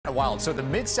Wild. So the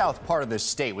Mid-South part of the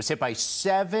state was hit by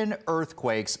 7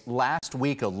 earthquakes last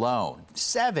week alone.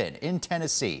 7 in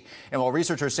Tennessee. And while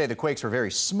researchers say the quakes were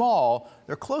very small,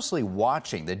 they're closely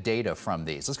watching the data from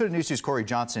these. Let's go to News 2's Corey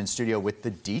Johnson in studio with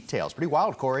the details. Pretty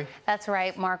wild, Corey. That's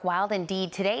right, Mark. Wild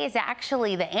indeed. Today is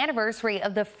actually the anniversary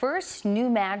of the first New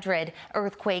Madrid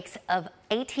earthquakes of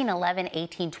 1811,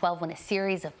 1812, when a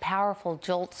series of powerful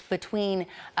jolts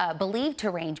believed to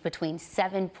range between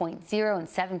 7.0 and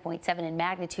 7.7 in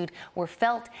magnitude were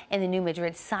felt in the New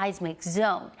Madrid seismic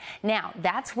zone. Now,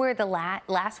 that's where the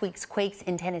last week's quakes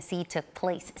in Tennessee took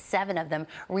place, 7 of them.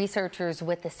 Researchers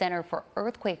with the Center for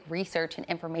Earthquake Research and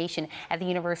Information at the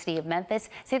University of Memphis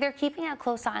say they're keeping a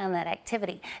close eye on that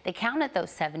activity. They counted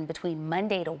those 7 between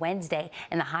Monday to Wednesday,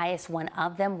 and the highest one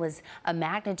of them was a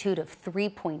magnitude of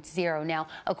 3.0. Now,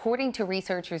 according to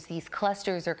researchers, these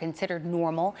clusters are considered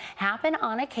normal, happen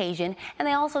on occasion, and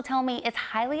they also tell me it's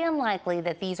highly unlikely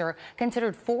that these are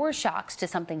considered foreshocks to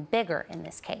something bigger in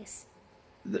this case.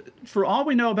 For all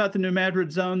we know about the New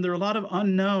Madrid zone, there are a lot of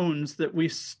unknowns that we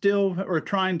still are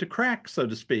trying to crack, so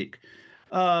to speak.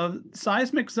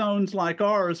 Seismic zones like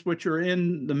ours, which are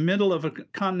in the middle of a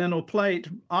continental plate,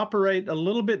 operate a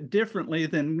little bit differently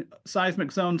than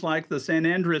seismic zones like the San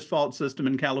Andreas Fault System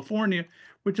in California,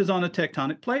 which is on a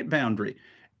tectonic plate boundary.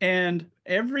 And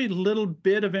every little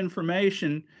bit of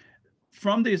information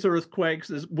from these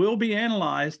earthquakes will be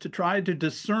analyzed to try to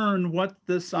discern what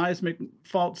the seismic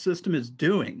fault system is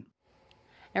doing.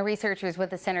 Now, researchers with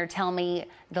the center tell me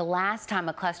the last time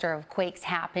a cluster of quakes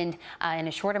happened in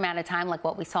a short amount of time, like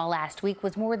what we saw last week,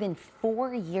 was more than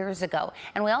 4 years ago.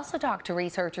 And we also talked to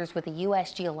researchers with the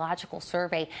U.S. Geological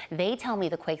Survey. They tell me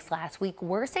the quakes last week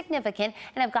were significant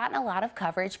and have gotten a lot of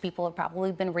coverage. People have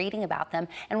probably been reading about them.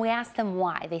 And we asked them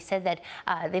why. They said that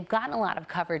they've gotten a lot of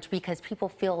coverage because people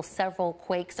feel several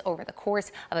quakes over the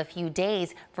course of a few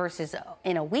days versus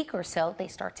in a week or so. They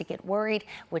start to get worried,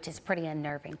 which is pretty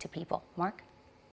unnerving to people. Mark?